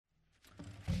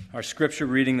Our scripture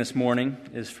reading this morning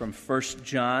is from 1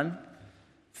 John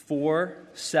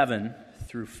 4:7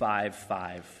 through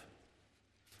 5:5.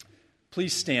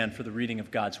 Please stand for the reading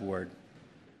of God's word.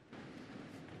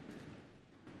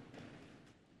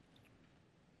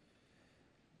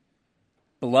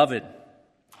 Beloved,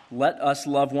 let us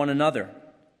love one another,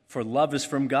 for love is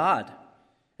from God,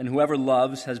 and whoever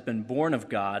loves has been born of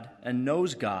God and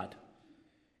knows God.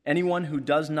 Anyone who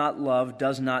does not love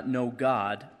does not know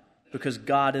God, because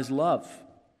God is love.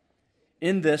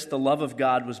 In this, the love of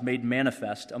God was made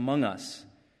manifest among us,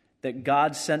 that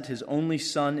God sent his only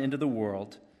Son into the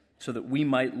world so that we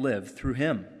might live through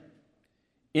him.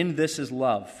 In this is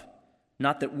love,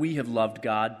 not that we have loved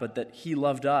God, but that he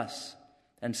loved us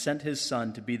and sent his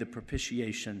Son to be the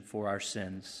propitiation for our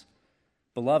sins.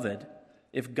 Beloved,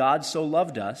 if God so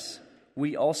loved us,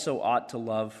 we also ought to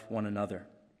love one another.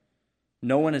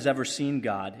 No one has ever seen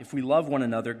God. If we love one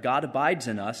another, God abides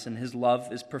in us, and his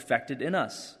love is perfected in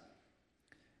us.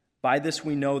 By this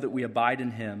we know that we abide in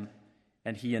him,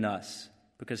 and he in us,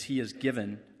 because he has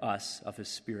given us of his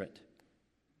Spirit.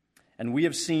 And we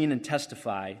have seen and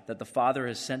testify that the Father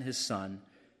has sent his Son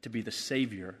to be the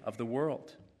Savior of the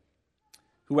world.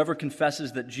 Whoever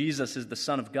confesses that Jesus is the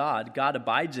Son of God, God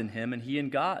abides in him, and he in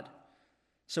God.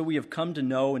 So we have come to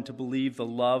know and to believe the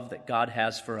love that God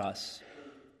has for us.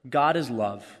 God is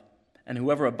love, and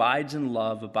whoever abides in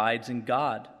love abides in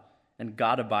God, and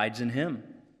God abides in him.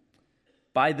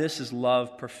 By this is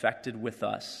love perfected with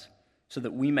us, so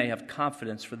that we may have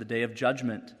confidence for the day of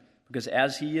judgment, because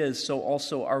as he is, so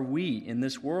also are we in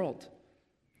this world.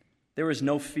 There is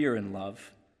no fear in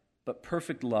love, but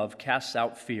perfect love casts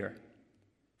out fear.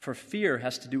 For fear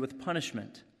has to do with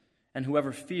punishment, and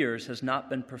whoever fears has not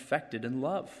been perfected in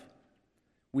love.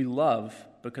 We love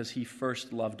because he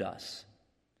first loved us.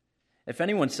 If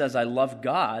anyone says, I love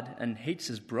God, and hates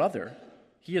his brother,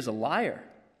 he is a liar.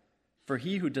 For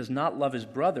he who does not love his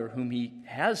brother whom he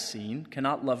has seen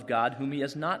cannot love God whom he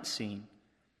has not seen.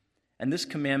 And this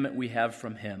commandment we have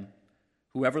from him: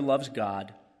 whoever loves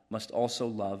God must also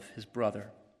love his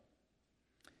brother.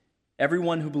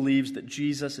 Everyone who believes that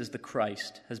Jesus is the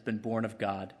Christ has been born of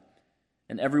God,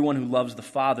 and everyone who loves the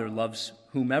Father loves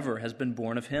whomever has been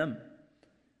born of him.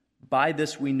 By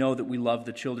this we know that we love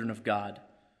the children of God,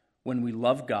 when we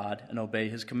love God and obey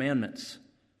his commandments.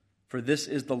 For this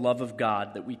is the love of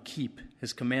God, that we keep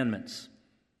his commandments,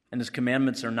 and his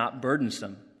commandments are not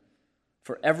burdensome.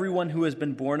 For everyone who has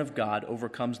been born of God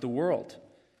overcomes the world,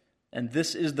 and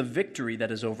this is the victory that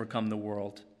has overcome the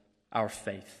world, our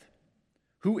faith.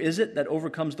 Who is it that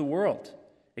overcomes the world,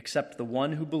 except the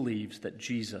one who believes that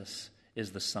Jesus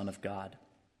is the Son of God?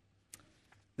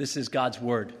 This is God's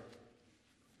word.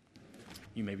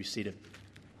 You may be seated.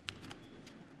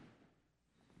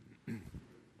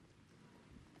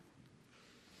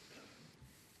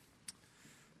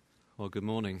 Well, good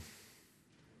morning.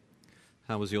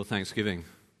 How was your Thanksgiving?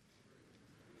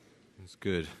 It's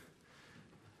good.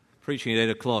 Preaching at 8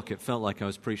 o'clock, it felt like I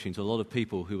was preaching to a lot of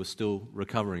people who were still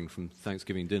recovering from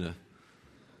Thanksgiving dinner.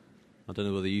 I don't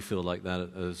know whether you feel like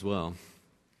that as well.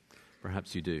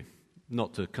 Perhaps you do.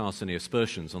 Not to cast any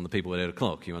aspersions on the people at 8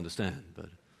 o'clock, you understand, but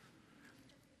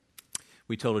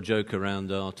we told a joke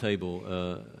around our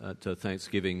table at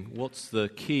Thanksgiving. What's the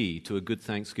key to a good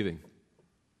Thanksgiving?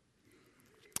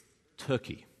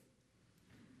 Turkey.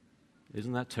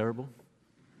 Isn't that terrible?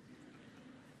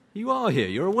 You are here.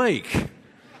 You're awake.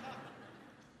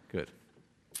 Good.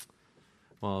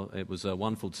 Well, it was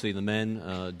wonderful to see the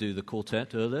men do the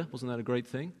quartet earlier. Wasn't that a great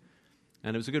thing?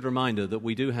 And it was a good reminder that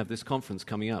we do have this conference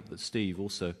coming up that Steve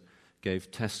also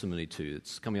gave testimony to.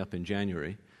 It's coming up in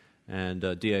January,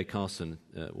 and D.A. Carson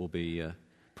will be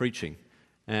preaching.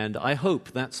 And I hope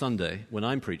that Sunday, when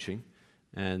I'm preaching,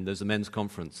 and there's a men's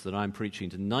conference, that I'm preaching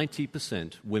to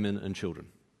 90% women and children.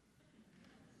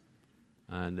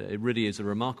 And it really is a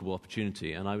remarkable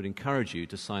opportunity, and I would encourage you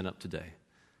to sign up today,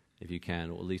 if you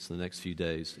can, or at least in the next few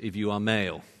days, if you are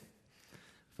male,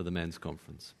 for the men's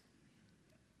conference.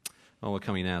 Well, we're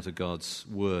coming now to God's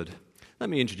Word. Let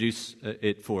me introduce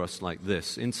it for us like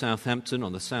this. In Southampton,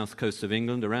 on the south coast of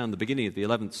England, around the beginning of the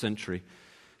 11th century,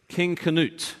 King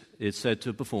Canute is said to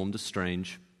have performed a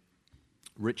strange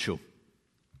ritual.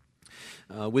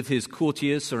 With his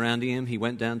courtiers surrounding him, he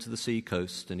went down to the sea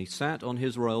coast, and he sat on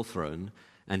his royal throne,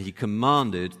 and he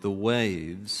commanded the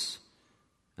waves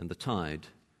and the tide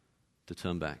to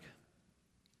turn back.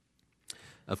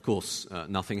 Of course,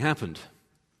 nothing happened.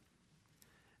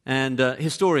 And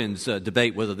historians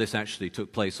debate whether this actually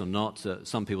took place or not.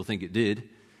 Some people think it did.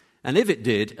 And if it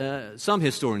did, some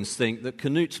historians think that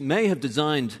Canute may have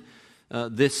designed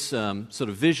this sort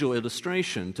of visual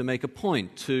illustration to make a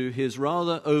point to his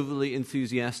rather overly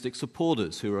enthusiastic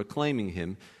supporters who are acclaiming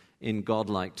him in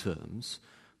godlike terms.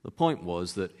 The point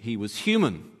was that he was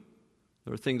human.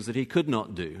 There are things that he could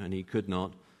not do, and he could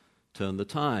not turn the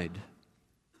tide.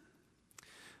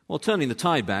 Well, turning the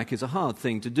tide back is a hard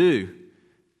thing to do.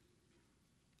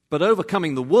 But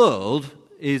overcoming the world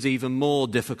is even more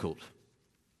difficult.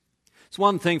 It's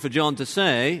one thing for John to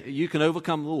say, you can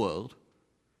overcome the world.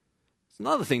 It's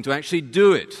another thing to actually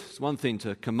do it. It's one thing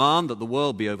to command that the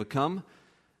world be overcome.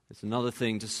 It's another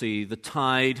thing to see the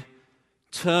tide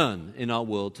turn in our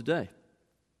world today.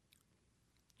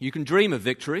 You can dream of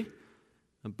victory,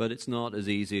 but it's not as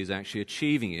easy as actually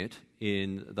achieving it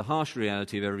in the harsh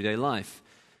reality of everyday life.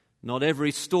 Not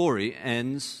every story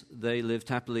ends, they lived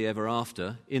happily ever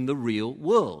after, in the real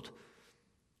world.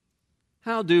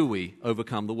 How do we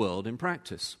overcome the world in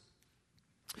practice?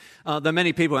 There are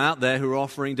many people out there who are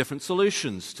offering different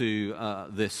solutions to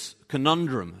this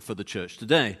conundrum for the church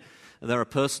today. There are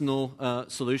personal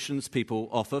solutions people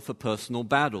offer for personal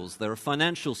battles. There are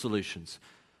financial solutions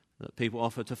that people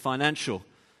offer to financial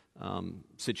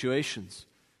situations.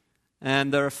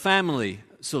 And there are family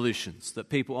solutions that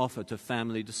people offer to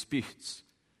family disputes.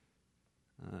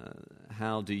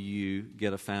 How do you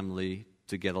get a family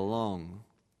to get along?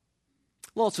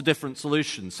 Lots of different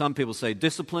solutions. Some people say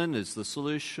discipline is the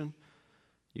solution.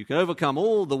 You can overcome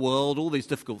all the world, all these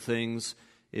difficult things,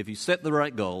 if you set the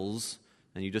right goals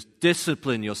and you just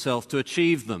discipline yourself to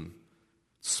achieve them.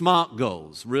 Smart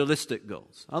goals, realistic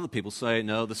goals. Other people say,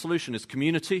 no, the solution is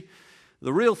community.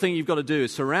 The real thing you've got to do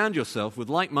is surround yourself with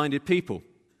like-minded people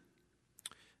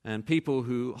and people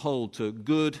who hold to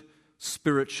good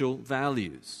spiritual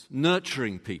values,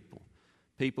 nurturing people,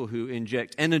 people who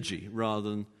inject energy rather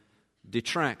than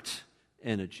detract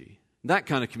energy. That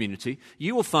kind of community,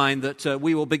 you will find that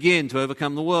we will begin to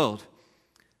overcome the world.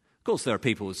 Of course, there are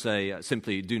people who say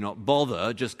simply do not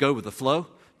bother, just go with the flow,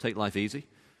 take life easy.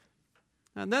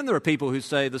 And then there are people who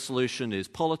say the solution is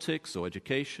politics or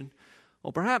education,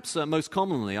 or perhaps most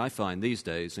commonly I find these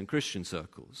days in Christian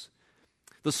circles,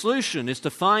 the solution is to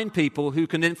find people who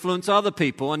can influence other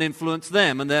people and influence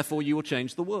them, and therefore you will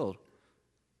change the world.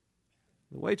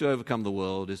 The way to overcome the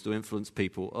world is to influence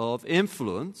people of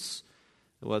influence,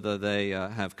 whether they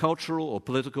have cultural or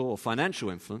political or financial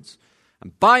influence,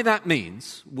 and by that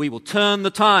means we will turn the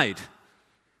tide.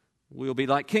 We will be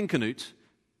like King Canute,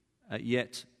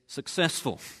 yet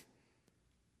successful.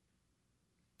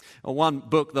 One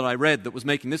book that I read that was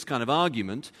making this kind of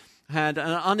argument had an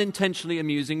unintentionally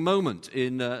amusing moment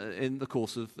in the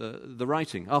course of the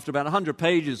writing. After about 100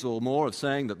 pages or more of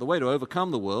saying that the way to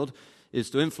overcome the world is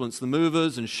to influence the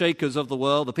movers and shakers of the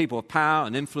world, the people of power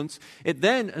and influence, it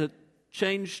then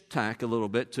changed tack a little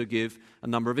bit to give a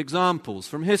number of examples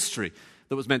from history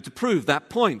that was meant to prove that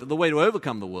point, that the way to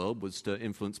overcome the world was to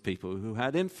influence people who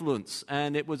had influence.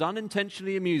 And it was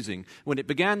unintentionally amusing when it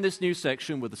began this new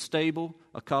section with a stable,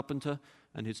 a carpenter,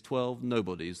 and his 12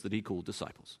 nobodies that he called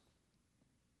disciples.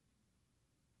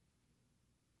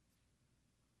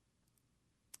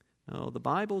 Now, the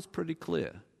Bible's pretty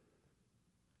clear.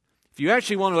 If you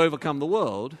actually want to overcome the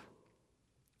world,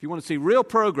 if you want to see real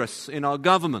progress in our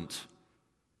government,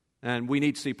 and we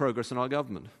need to see progress in our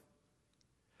government,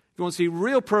 if you want to see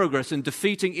real progress in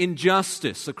defeating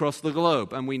injustice across the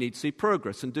globe, and we need to see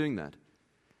progress in doing that.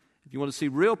 If you want to see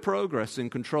real progress in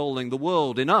controlling the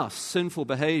world, in us, sinful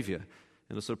behavior,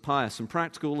 in a sort of pious and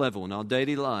practical level in our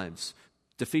daily lives,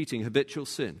 defeating habitual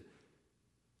sin,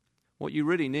 what you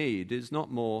really need is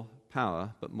not more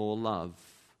power, but more love.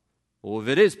 Or if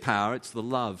it is power, it's the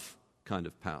love kind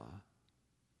of power.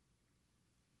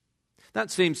 That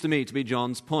seems to me to be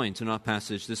John's point in our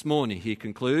passage this morning. He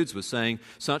concludes with saying,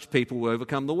 such people will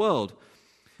overcome the world.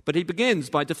 But he begins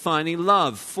by defining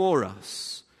love for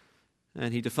us.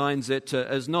 And he defines it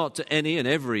as not any and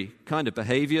every kind of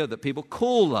behavior that people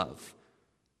call love.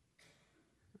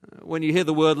 When you hear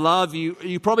the word love,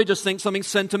 you probably just think something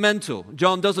sentimental.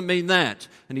 John doesn't mean that,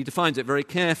 and he defines it very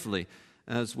carefully,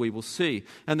 as we will see.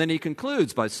 And then he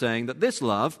concludes by saying that this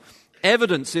love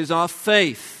evidences our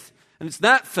faith. And it's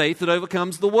that faith that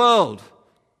overcomes the world.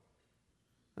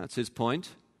 That's his point.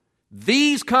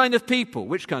 These kind of people,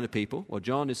 which kind of people? Well,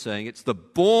 John is saying it's the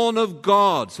born of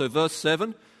God. So verse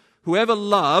 7, whoever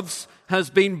loves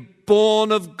has been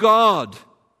born of God.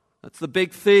 That's the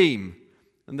big theme.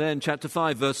 And then chapter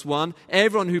 5, verse 1,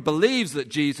 everyone who believes that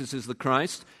Jesus is the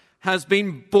Christ has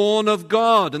been born of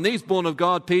God. And these born of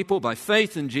God people, by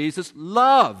faith in Jesus,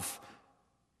 love.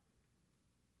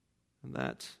 And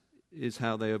that is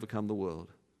how they overcome the world.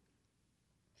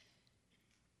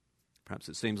 Perhaps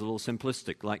it seems a little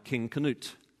simplistic, like King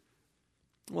Canute.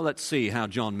 Well, let's see how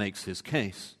John makes his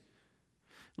case.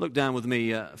 Look down with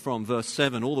me from verse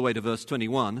 7 all the way to verse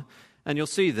 21, and you'll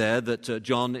see there that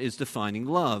John is defining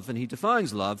love, and he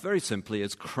defines love very simply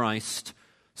as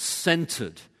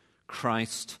Christ-centered.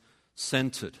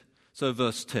 Christ-centered. So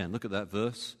verse 10, look at that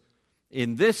verse.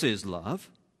 In this is love.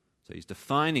 So he's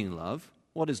defining love.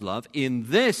 What is love? In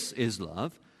this is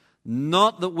love.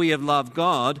 Not that we have loved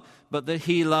God, but that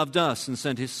he loved us and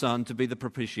sent his Son to be the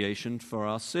propitiation for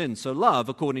our sins. So love,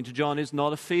 according to John, is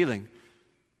not a feeling.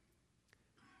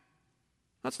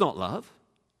 That's not love.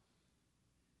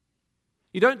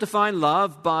 You don't define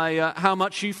love by how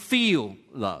much you feel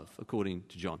love, according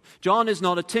to John. John is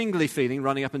not a tingly feeling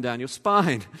running up and down your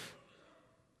spine.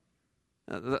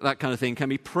 That kind of thing can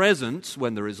be present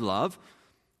when there is love,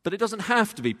 but it doesn't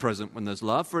have to be present when there's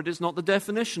love, for it is not the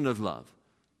definition of love.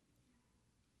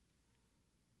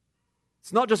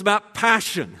 It's not just about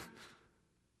passion.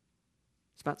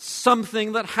 It's about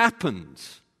something that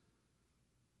happens.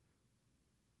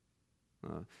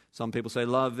 Some people say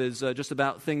love is just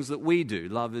about things that we do.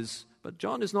 But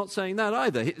John is not saying that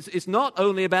either. It's not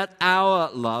only about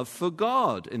our love for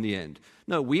God in the end.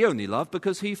 No, we only love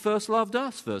because he first loved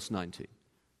us, verse 19.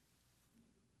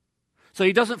 So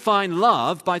he doesn't find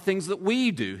love by things that we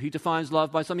do. He defines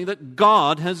love by something that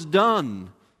God has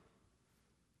done.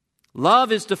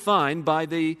 Love is defined by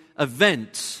the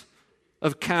event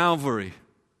of Calvary.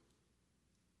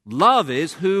 Love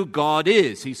is who God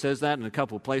is. He says that in a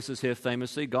couple of places here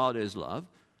famously. God is love.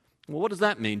 Well, what does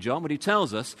that mean, John? Well, he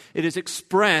tells us it is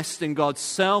expressed in God's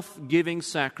self-giving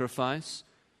sacrifice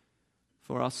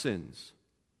for our sins.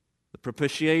 The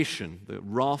propitiation, the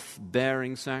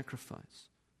wrath-bearing sacrifice.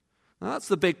 Now, that's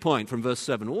the big point from verse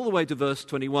 7 all the way to verse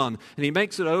 21. And he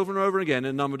makes it over and over again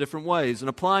in a number of different ways and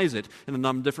applies it in a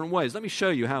number of different ways. Let me show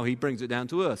you how he brings it down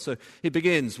to earth. So he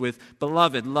begins with,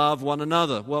 beloved, love one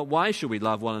another. Well, why should we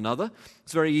love one another?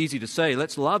 It's very easy to say,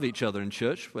 let's love each other in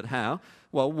church. But how?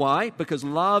 Well, why? Because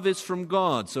love is from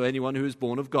God. So anyone who is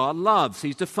born of God loves.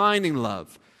 He's defining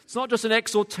love. It's not just an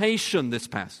exhortation, this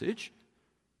passage.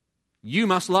 You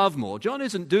must love more. John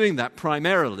isn't doing that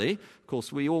primarily. Of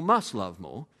course, we all must love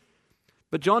more.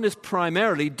 But John is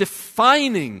primarily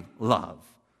defining love.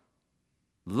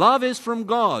 Love is from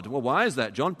God. Well, why is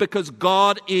that, John? Because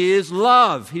God is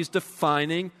love. He's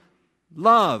defining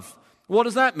love. What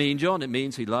does that mean, John? It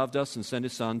means he loved us and sent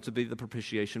his Son to be the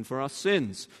propitiation for our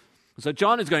sins. So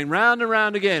John is going round and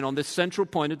round again on this central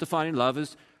point of defining love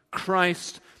as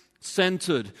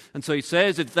Christ-centered. And so he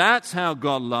says, if that's how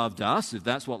God loved us, if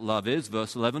that's what love is,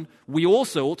 verse 11, we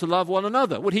also ought to love one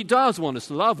another. Well, he does want us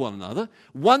to love one another.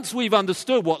 Once we've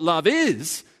understood what love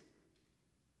is,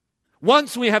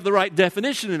 once we have the right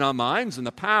definition in our minds and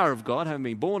the power of God, having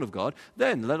been born of God,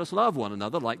 then let us love one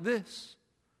another like this.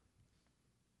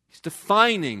 He's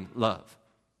defining love.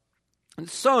 And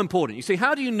it's so important. You see,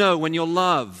 how do you know when you're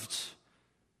loved?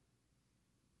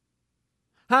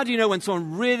 How do you know when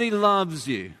someone really loves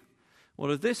you?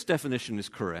 Well, if this definition is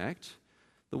correct,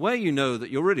 the way you know that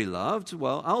you're really loved,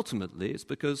 well, ultimately, it's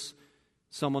because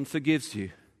someone forgives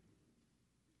you.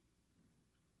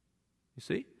 You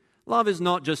see? Love is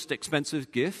not just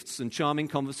expensive gifts and charming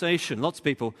conversation. Lots of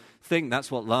people think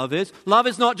that's what love is. Love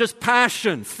is not just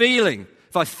passion, feeling.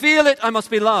 If I feel it, I must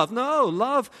be loved. No,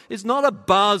 love is not a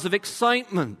buzz of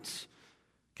excitement.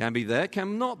 Can be there,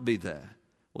 can not be there.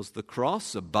 Was the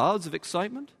cross a buzz of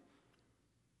excitement?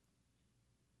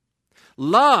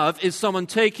 Love is someone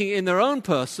taking in their own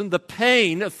person the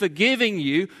pain of forgiving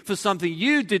you for something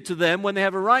you did to them when they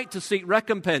have a right to seek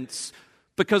recompense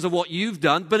because of what you've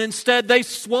done, but instead they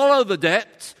swallow the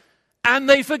debt and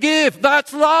they forgive.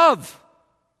 That's love.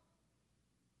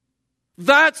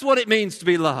 That's what it means to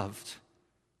be loved.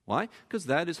 Why? Because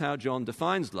that is how John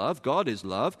defines love. God is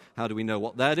love. How do we know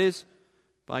what that is?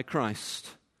 By Christ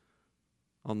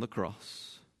on the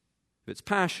cross. If it's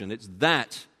passion, it's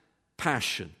that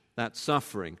passion, that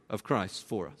suffering of Christ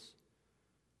for us.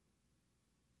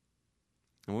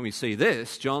 And when we see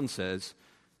this, John says,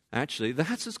 actually,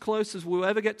 that's as close as we'll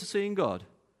ever get to seeing God.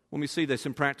 When we see this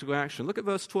in practical action. Look at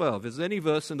verse 12. Is there any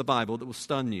verse in the Bible that will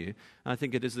stun you? I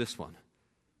think it is this one.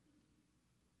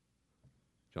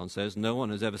 John says, no one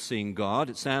has ever seen God.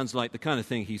 It sounds like the kind of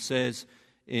thing he says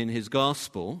in his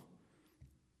gospel.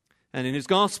 And in his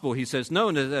gospel, he says, no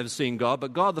one has ever seen God,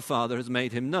 but God the Father has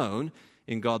made him known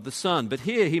in God the Son. But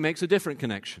here he makes a different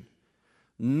connection.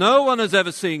 No one has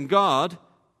ever seen God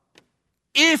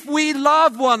if we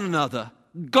love one another.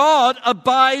 God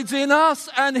abides in us,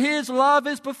 and his love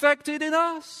is perfected in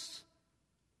us.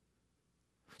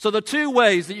 So the two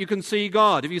ways that you can see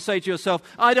God, if you say to yourself,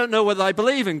 I don't know whether I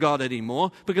believe in God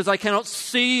anymore because I cannot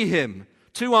see him.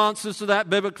 Two answers to that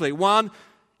biblically. One,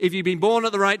 If you'd been born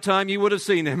at the right time, you would have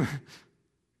seen him.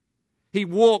 He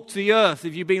walked the earth.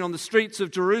 If you'd been on the streets of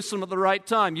Jerusalem at the right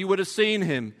time, you would have seen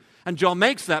him. And John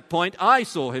makes that point. I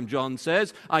saw him, John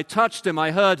says. I touched him, I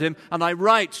heard him, and I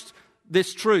write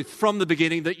this truth from the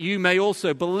beginning that you may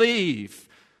also believe.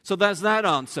 So there's that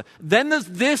answer. Then there's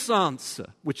this answer,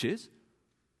 which is,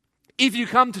 if you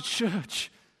come to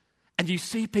church and you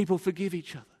see people forgive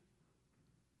each other,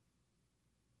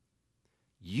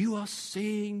 you are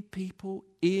seeing people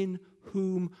in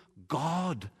whom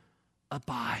God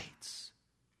abides.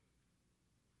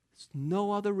 There's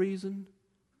no other reason.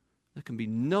 There can be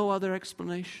no other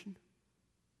explanation.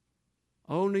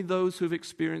 Only those who have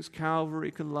experienced Calvary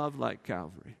can love like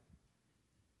Calvary.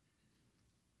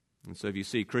 And so if you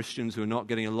see Christians who are not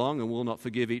getting along and will not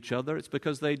forgive each other, it's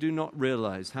because they do not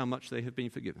realize how much they have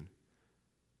been forgiven.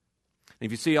 And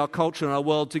if you see our culture and our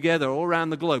world together all around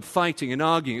the globe fighting and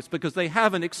arguing, it's because they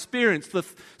haven't experienced the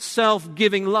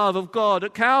self-giving love of God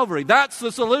at Calvary. That's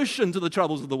the solution to the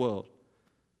troubles of the world.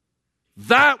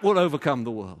 That will overcome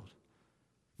the world.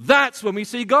 That's when we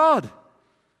see God.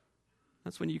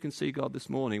 That's when you can see God this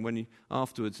morning, when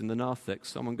afterwards in the narthex,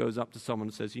 someone goes up to someone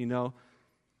and says,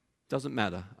 doesn't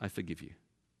matter, I forgive you.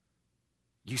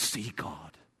 You see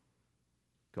God.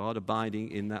 God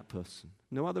abiding in that person.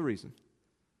 No other reason.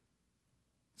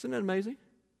 Isn't that amazing?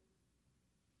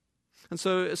 And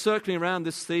so, circling around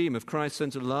this theme of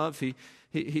Christ-centered love,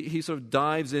 he sort of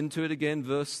dives into it again,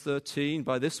 verse 13.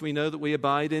 By this we know that we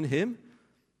abide in him.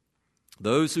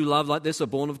 Those who love like this are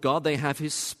born of God. They have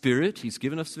his Spirit. He's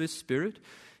given us his Spirit.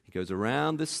 He goes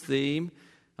around this theme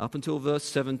up until verse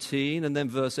 17, and then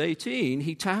verse 18,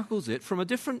 he tackles it from a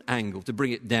different angle to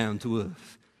bring it down to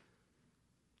earth.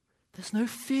 There's no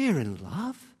fear in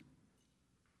love.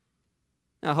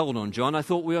 Now, hold on, John. I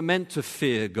thought we were meant to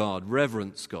fear God,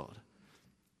 reverence God.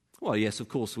 Well, yes, of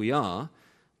course we are.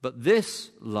 But this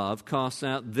love casts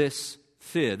out this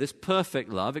fear, this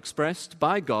perfect love expressed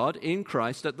by God in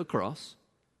Christ at the cross.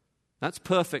 That's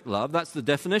perfect love. That's the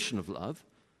definition of love.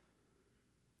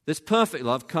 This perfect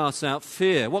love casts out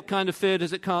fear. What kind of fear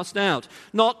does it cast out?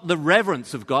 Not the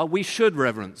reverence of God. We should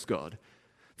reverence God.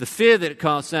 The fear that it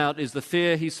casts out is the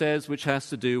fear, he says, which has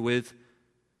to do with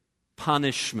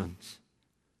punishment.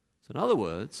 So in other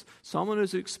words, someone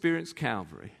who's experienced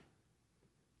Calvary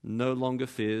no longer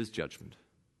fears judgment.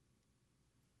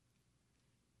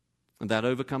 And that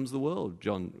overcomes the world,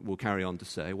 John will carry on to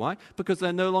say. Why? Because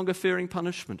they're no longer fearing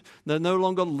punishment. They're no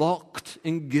longer locked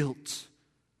in guilt.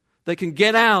 They can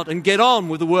get out and get on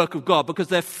with the work of God because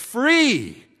they're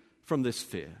free from this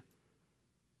fear.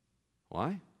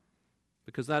 Why?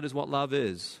 Because that is what love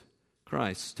is.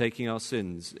 Christ taking our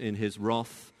sins in his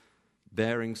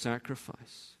wrath-bearing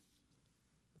sacrifice.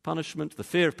 Punishment, the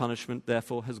fear of punishment,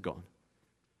 therefore, has gone.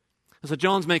 And so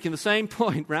John's making the same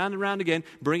point round and round again,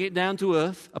 bring it down to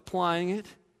earth, applying it.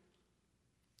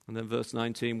 And then verse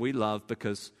 19, we love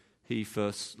because he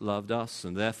first loved us,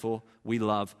 and therefore we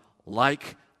love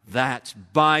like that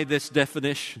by this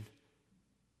definition.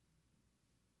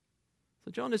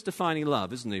 So John is defining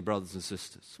love, isn't he, brothers and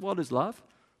sisters? What is love?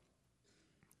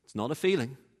 It's not a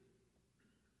feeling.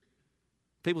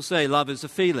 People say love is a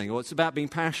feeling, or it's about being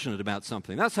passionate about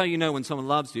something. That's how you know when someone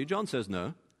loves you. John says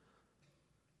no.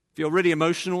 If you're really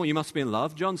emotional, you must be in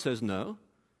love. John says no.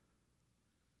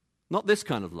 Not this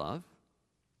kind of love.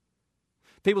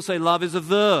 People say love is a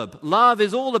verb. Love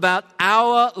is all about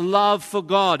our love for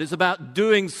God. It's about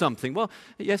doing something. Well,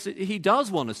 yes, he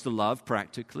does want us to love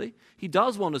practically. He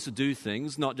does want us to do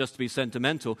things, not just to be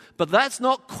sentimental. But that's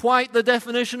not quite the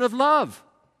definition of love.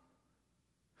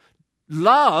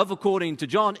 Love, according to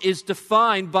John, is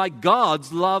defined by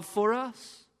God's love for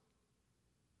us.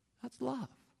 That's love.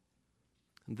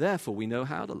 And therefore, we know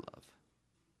how to love,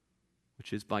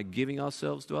 which is by giving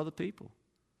ourselves to other people.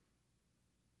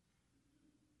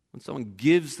 When someone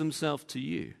gives themselves to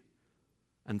you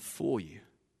and for you,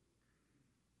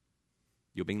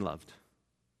 you're being loved.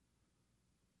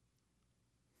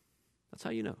 That's how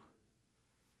you know.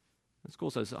 Of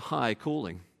course, that's a high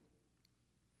calling.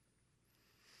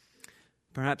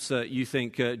 Perhaps you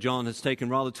think John has taken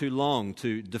rather too long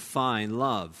to define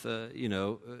love.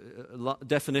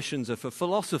 Definitions are for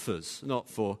philosophers, not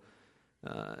for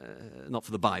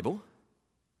the Bible.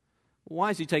 Why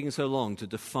is he taking so long to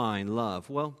define love?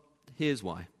 Well, here's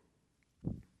why.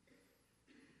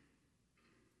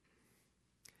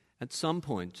 At some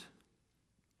point,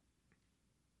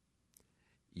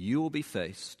 you will be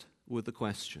faced with the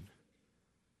question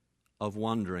of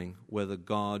wondering whether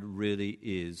God really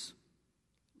is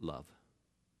love.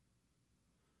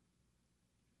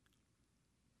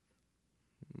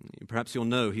 Perhaps you'll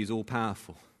know he's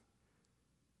all-powerful.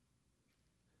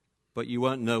 but you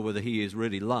won't know whether he is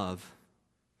really love,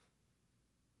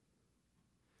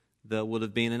 there would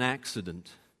have been an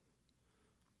accident,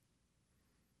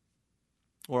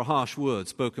 or a harsh word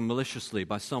spoken maliciously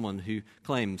by someone who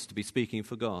claims to be speaking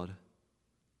for God,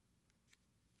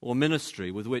 or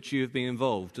ministry with which you have been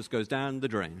involved just goes down the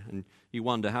drain, and you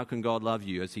wonder, how can God love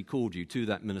you as he called you to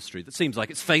that ministry that seems like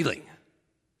it's failing?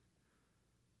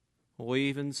 Or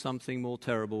even something more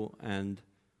terrible and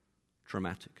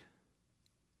traumatic.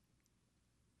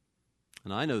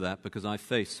 And I know that because I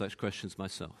face such questions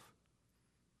myself.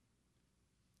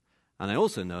 And I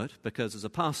also know it because as a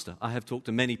pastor, I have talked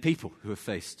to many people who have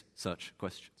faced such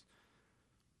questions.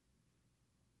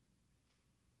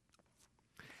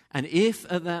 And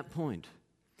if at that point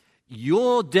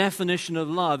your definition of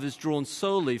love is drawn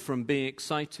solely from being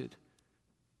excited,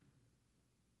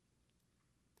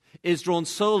 is drawn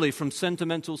solely from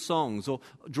sentimental songs, or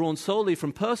drawn solely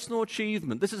from personal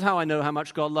achievement, this is how I know how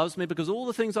much God loves me, because all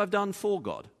the things I've done for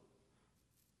God.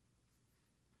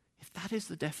 If that is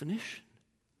the definition,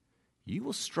 you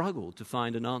will struggle to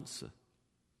find an answer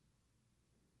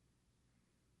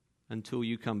until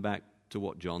you come back to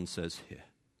what John says here.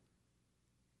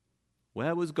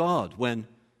 Where was God when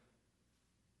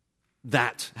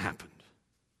that happened?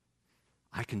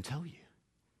 I can tell you.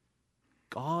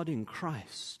 God in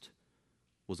Christ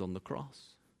was on the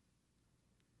cross.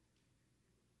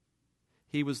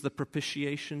 He was the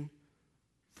propitiation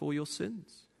for your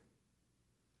sins.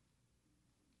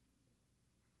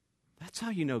 That's how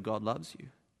you know God loves you.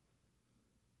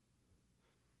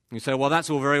 You say, well, that's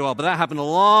all very well, but that happened a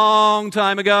long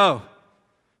time ago.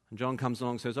 And John comes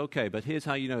along and says, okay, but here's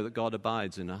how you know that God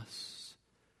abides in us.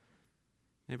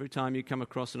 Every time you come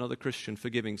across another Christian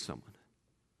forgiving someone,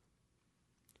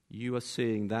 you are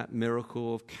seeing that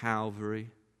miracle of Calvary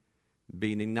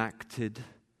being enacted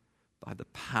by the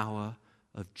power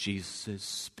of Jesus'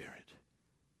 Spirit.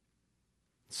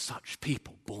 Such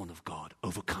people, born of God,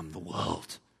 overcome the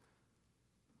world.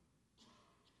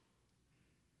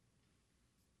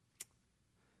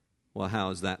 Well, how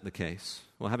is that the case?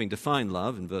 Well, having defined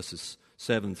love in verses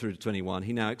 7 through to 21,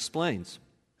 he now explains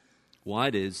why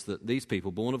it is that these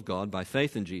people, born of God by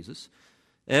faith in Jesus,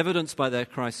 evidenced by their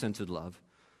Christ-centered love,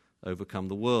 overcome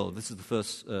the world. This is the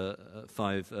first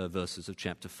 5 verses of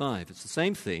chapter 5. It's the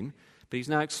same theme, but he's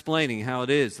now explaining how it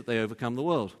is that they overcome the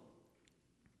world.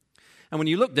 And when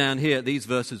you look down here at these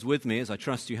verses with me, as I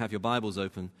trust you have your Bibles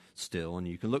open still, and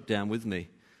you can look down with me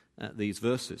at these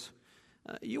verses,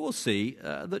 you will see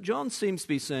that John seems to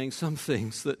be saying some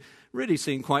things that really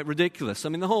seem quite ridiculous. I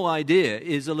mean, the whole idea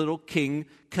is a little King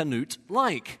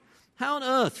Canute-like. How on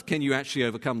earth can you actually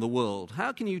overcome the world?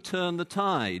 How can you turn the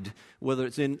tide, whether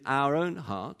it's in our own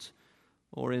heart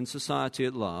or in society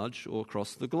at large or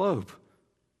across the globe?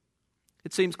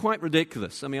 It seems quite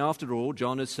ridiculous. I mean, after all,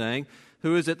 John is saying,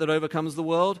 who is it that overcomes the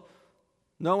world?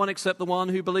 No one except the one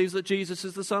who believes that Jesus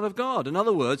is the Son of God. In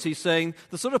other words, he's saying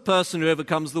the sort of person who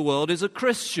overcomes the world is a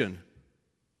Christian.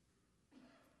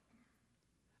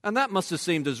 And that must have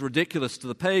seemed as ridiculous to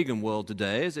the pagan world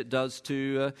today as it does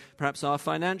to perhaps our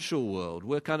financial world.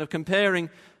 We're kind of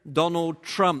comparing Donald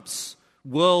Trump's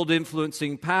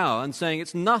world-influencing power and saying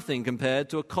it's nothing compared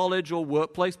to a college or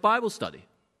workplace Bible study.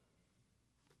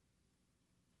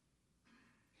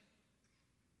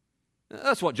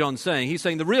 That's what John's saying. He's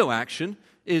saying the real action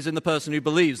is in the person who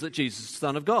believes that Jesus is the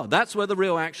Son of God. That's where the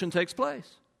real action takes place.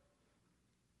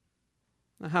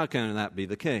 Now, how can that be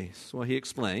the case? Well, he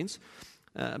explains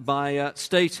by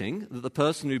stating that the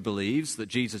person who believes that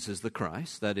Jesus is the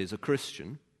Christ, that is, a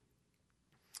Christian,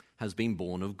 has been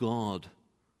born of God.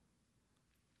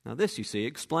 Now, this, you see,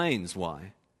 explains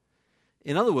why.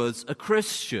 In other words, a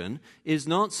Christian is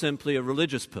not simply a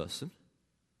religious person.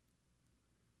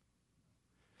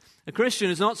 A Christian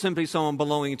is not simply someone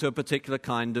belonging to a particular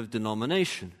kind of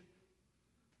denomination.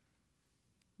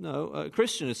 No, a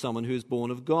Christian is someone who is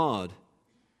born of God.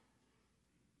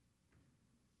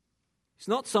 He's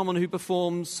not someone who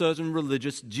performs certain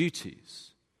religious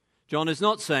duties. John is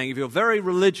not saying if you're very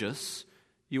religious,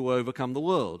 you will overcome the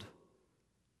world.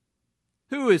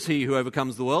 Who is he who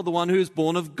overcomes the world? The one who is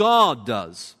born of God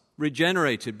does,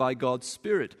 regenerated by God's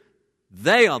Spirit.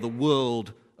 They are the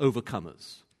world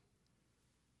overcomers.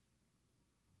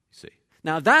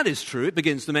 Now, if that is true, it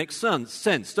begins to make sense,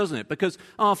 doesn't it? Because,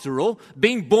 after all,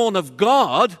 being born of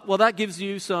God, well, that gives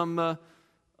you some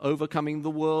overcoming the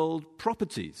world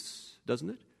properties, doesn't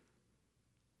it?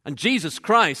 And Jesus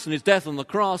Christ and his death on the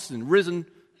cross and risen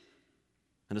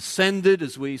and ascended,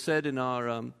 as we said in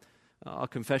our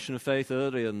confession of faith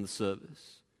earlier in the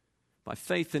service, by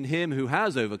faith in him who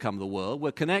has overcome the world,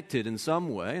 we're connected in some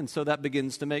way, and so that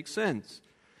begins to make sense.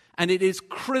 And it is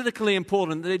critically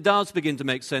important that it does begin to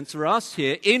make sense for us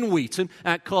here in Wheaton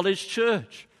at College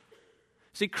Church.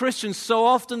 See, Christians so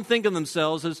often think of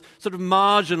themselves as sort of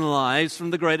marginalized from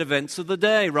the great events of the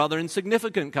day, rather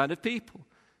insignificant kind of people.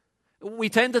 We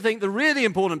tend to think the really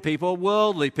important people are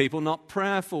worldly people, not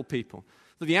prayerful people.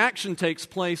 That the action takes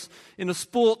place in a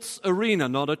sports arena,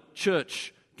 not a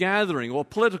church gathering or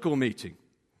political meeting,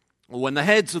 or when the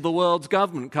heads of the world's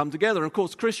government come together. And of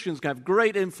course, Christians can have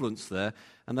great influence there,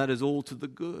 and that is all to the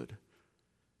good.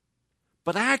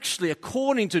 But actually,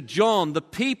 according to John, the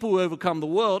people who overcome the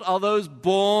world are those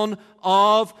born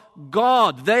of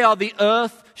God. They are the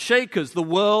earth shakers, the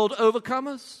world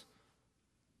overcomers.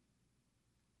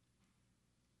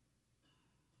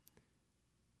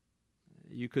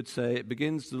 You could say it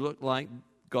begins to look like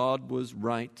God was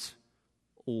right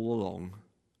all along.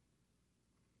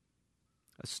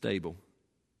 A stable,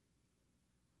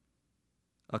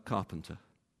 a carpenter,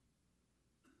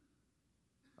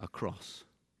 a cross.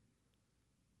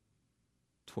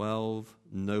 12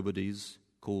 nobodies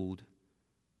called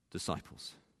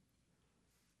disciples.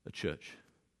 A church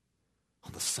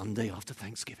on the Sunday after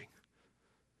Thanksgiving.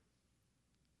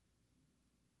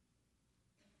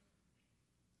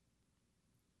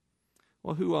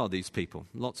 Well, who are these people?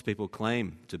 Lots of people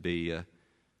claim to be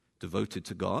devoted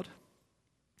to God.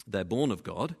 They're born of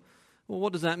God. Well,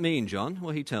 what does that mean, John?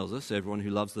 Well, he tells us everyone who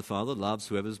loves the Father loves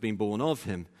whoever's been born of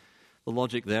him. The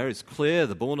logic there is clear.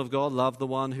 The born of God love the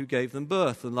one who gave them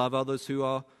birth and love others who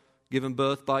are given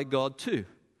birth by God too.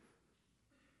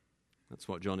 That's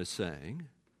what John is saying.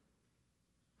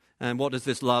 And what does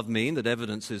this love mean that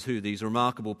evidences who these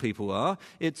remarkable people are?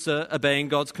 It's obeying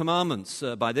God's commandments.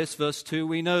 By this, verse 2,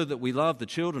 we know that we love the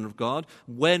children of God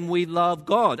when we love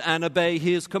God and obey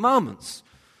his commandments.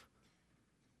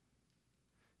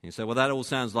 You say, well, that all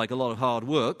sounds like a lot of hard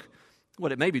work.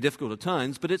 Well, it may be difficult at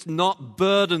times, but it's not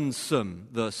burdensome,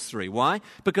 verse 3. Why?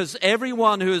 Because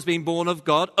everyone who has been born of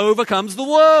God overcomes the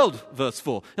world, verse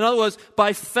 4. In other words,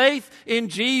 by faith in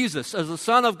Jesus as the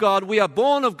Son of God, we are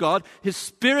born of God, his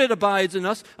Spirit abides in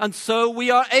us, and so we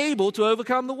are able to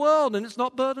overcome the world. And it's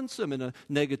not burdensome in a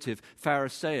negative,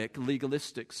 Pharisaic,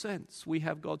 legalistic sense. We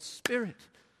have God's Spirit.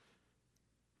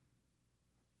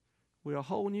 We're a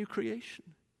whole new creation.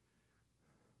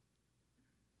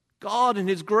 God, in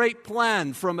his great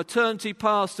plan from eternity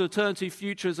past to eternity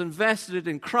future, has invested it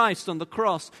in Christ on the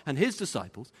cross and his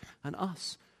disciples and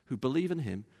us who believe in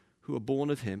him, who are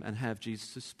born of him and have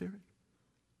Jesus' Spirit.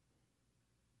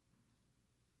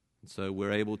 And so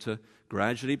we're able to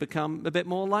gradually become a bit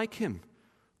more like him,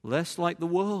 less like the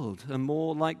world and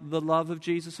more like the love of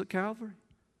Jesus at Calvary.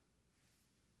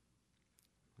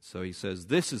 So he says,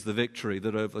 this is the victory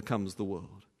that overcomes the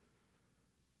world,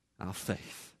 our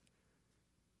faith.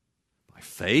 By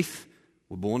faith,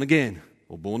 we're born again,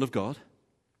 or born of God.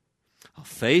 Our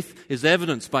faith is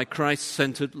evidenced by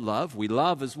Christ-centered love. We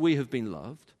love as we have been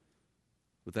loved.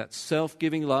 With that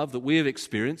self-giving love that we have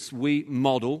experienced, we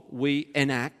model, we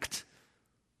enact.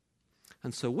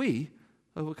 And so we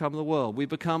overcome the world. We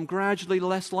become gradually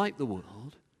less like the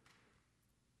world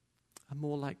and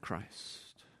more like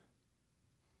Christ.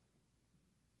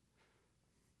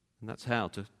 And that's how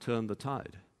to turn the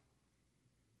tide.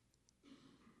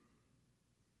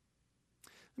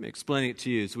 Let me explain it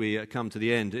to you as we come to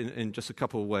the end in just a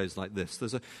couple of ways like this.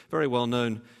 There's a very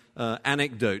well-known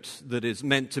anecdote that is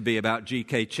meant to be about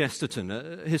G.K. Chesterton.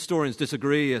 Historians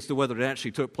disagree as to whether it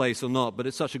actually took place or not, but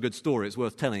it's such a good story, it's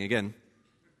worth telling again.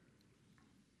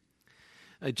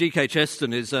 G.K.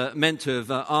 Chesterton is meant to have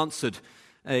answered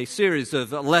a series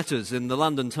of letters in the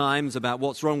London Times about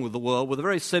what's wrong with the world with a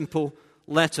very simple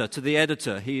letter to the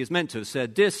editor. He is meant to have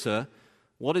said, "Dear sir,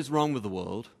 what is wrong with the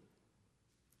world?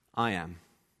 I am.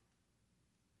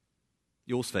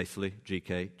 Yours faithfully,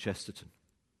 G.K. Chesterton."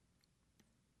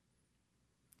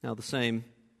 Now, the same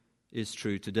is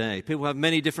true today. People have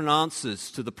many different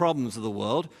answers to the problems of the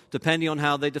world, depending on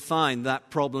how they define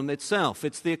that problem itself.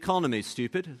 It's the economy,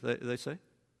 stupid, they say.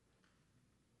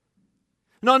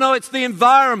 No, it's the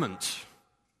environment.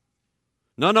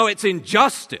 No, it's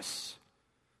injustice.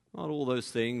 Not all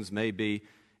those things may be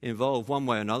involved one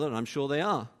way or another, and I'm sure they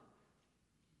are.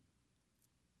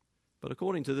 But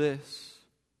according to this,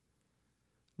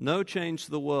 no change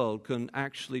to the world can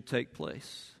actually take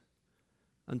place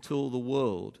until the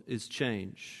world is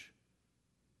changed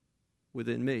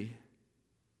within me.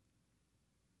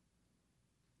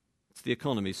 It's the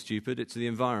economy, stupid. It's the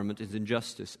environment. It's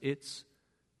injustice. It's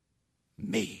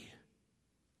me.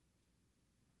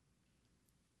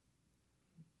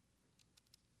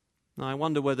 Now, I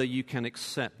wonder whether you can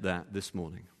accept that this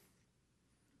morning.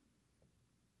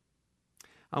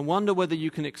 I wonder whether you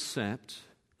can accept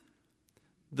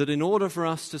that in order for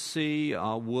us to see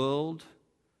our world,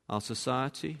 our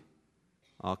society,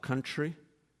 our country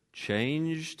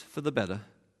changed for the better,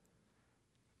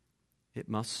 it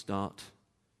must start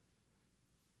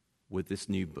with this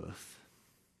new birth.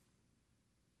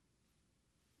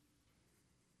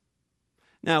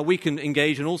 Now, we can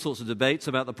engage in all sorts of debates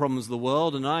about the problems of the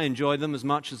world, and I enjoy them as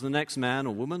much as the next man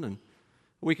or woman, and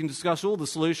we can discuss all the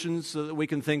solutions that we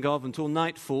can think of until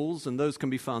night falls, and those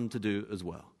can be fun to do as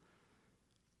well.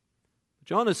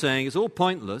 John is saying it's all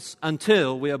pointless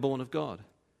until we are born of God.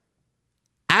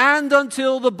 And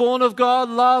until the born of God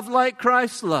love like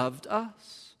Christ loved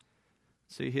us.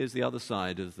 See, here's the other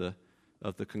side of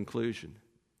the conclusion.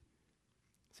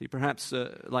 See, perhaps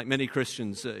like many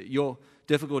Christians, your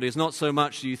difficulty is not so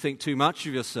much that you think too much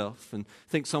of yourself and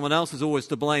think someone else is always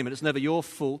to blame and it's never your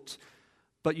fault,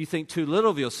 but you think too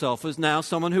little of yourself as now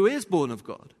someone who is born of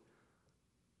God.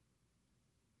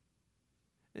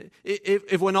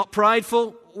 If we're not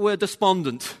prideful, we're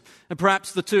despondent. And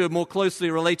perhaps the two are more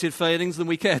closely related failings than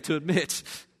we care to admit.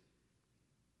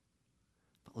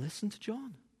 But listen to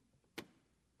John.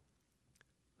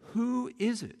 Who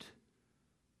is it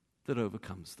that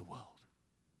overcomes the world?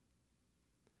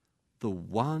 The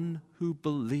one who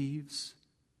believes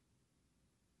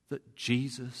that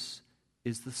Jesus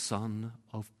is the Son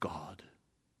of God.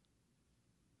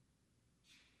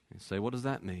 You say, what does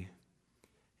that mean?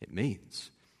 It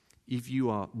means if you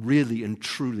are really and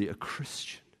truly a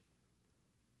Christian,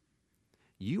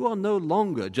 you are no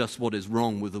longer just what is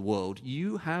wrong with the world.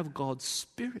 You have God's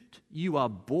Spirit. You are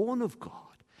born of God.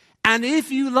 And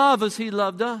if you love as He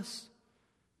loved us,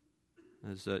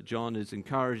 as John is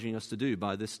encouraging us to do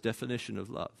by this definition of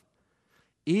love,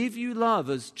 if you love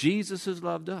as Jesus has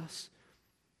loved us,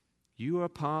 you are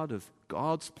part of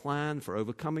God's plan for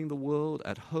overcoming the world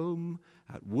at home,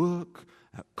 at work,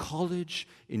 at college,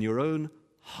 in your own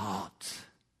heart.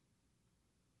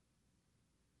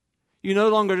 You're no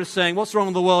longer just saying, what's wrong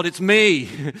with the world? It's me.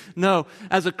 No,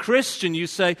 as a Christian you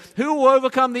say, who will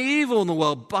overcome the evil in the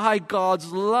world? By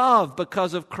God's love,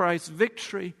 because of Christ's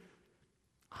victory.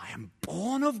 I am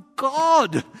born of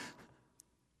God.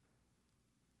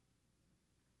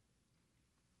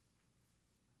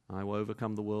 I will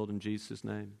overcome the world in Jesus'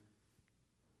 name.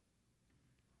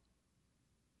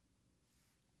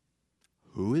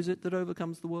 Who is it that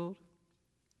overcomes the world?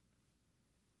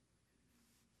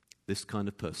 This kind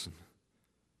of person,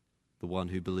 the one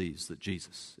who believes that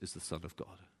Jesus is the Son of God.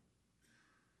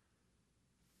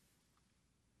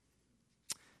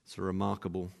 It's a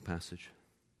remarkable passage.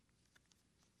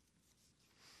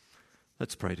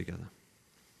 Let's pray together.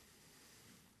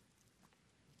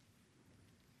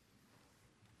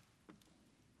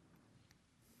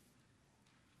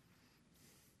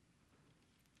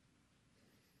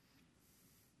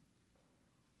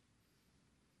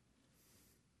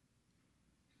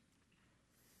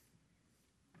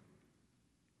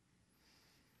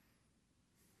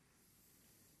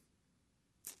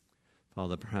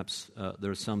 Father, perhaps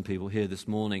there are some people here this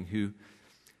morning who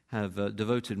have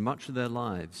devoted much of their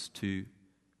lives to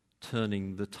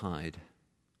turning the tide.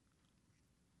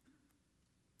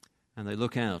 And they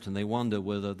look out and they wonder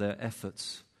whether their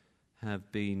efforts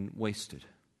have been wasted.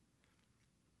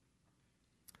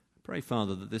 I pray,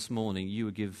 Father, that this morning you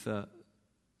would give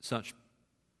such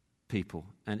people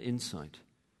an insight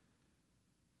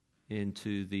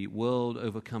into the world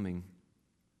overcoming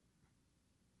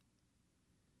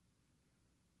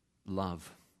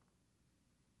love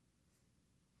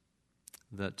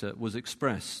that was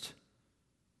expressed,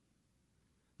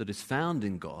 that is found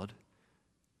in God,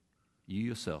 you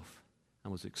yourself,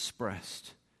 and was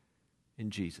expressed in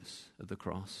Jesus at the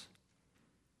cross.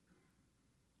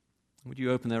 Would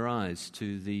you open their eyes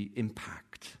to the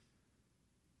impact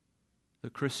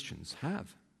that Christians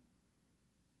have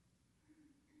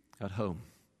at home,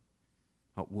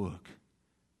 at work,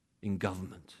 in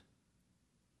government?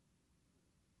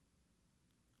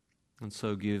 And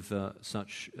so give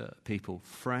such people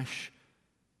fresh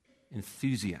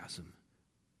enthusiasm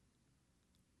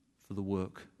for the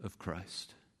work of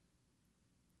Christ.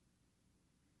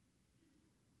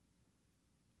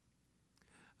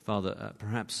 Father,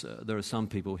 perhaps there are some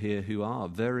people here who are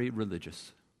very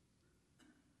religious,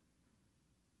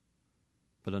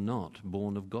 but are not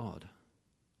born of God.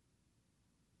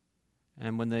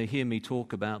 And when they hear me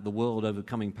talk about the world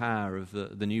overcoming power of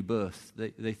the new birth,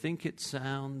 they think it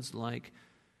sounds like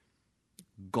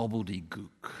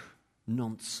gobbledygook,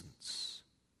 nonsense.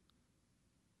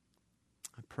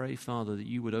 I pray, Father, that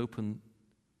you would open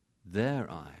their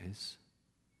eyes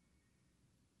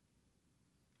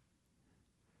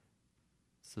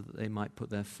so that they might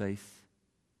put their faith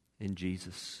in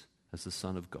Jesus as the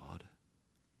Son of God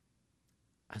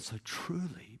and so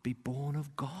truly be born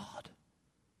of God?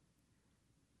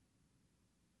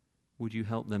 Would you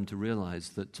help them to realize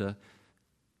that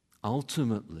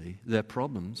ultimately their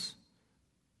problems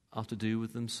are to do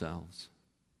with themselves?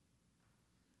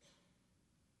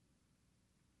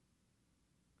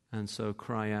 And so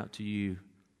cry out to you,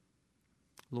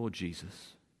 Lord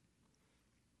Jesus,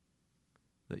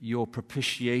 that your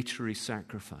propitiatory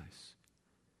sacrifice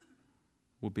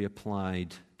will be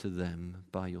applied to them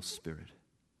by your Spirit.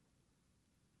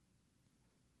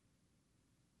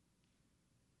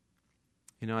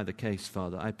 In either case,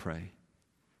 Father, I pray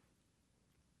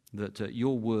that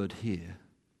your word here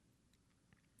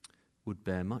would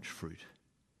bear much fruit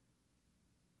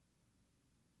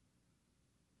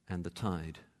and the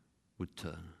tide would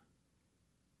turn.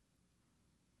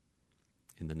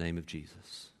 In the name of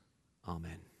Jesus,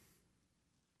 amen.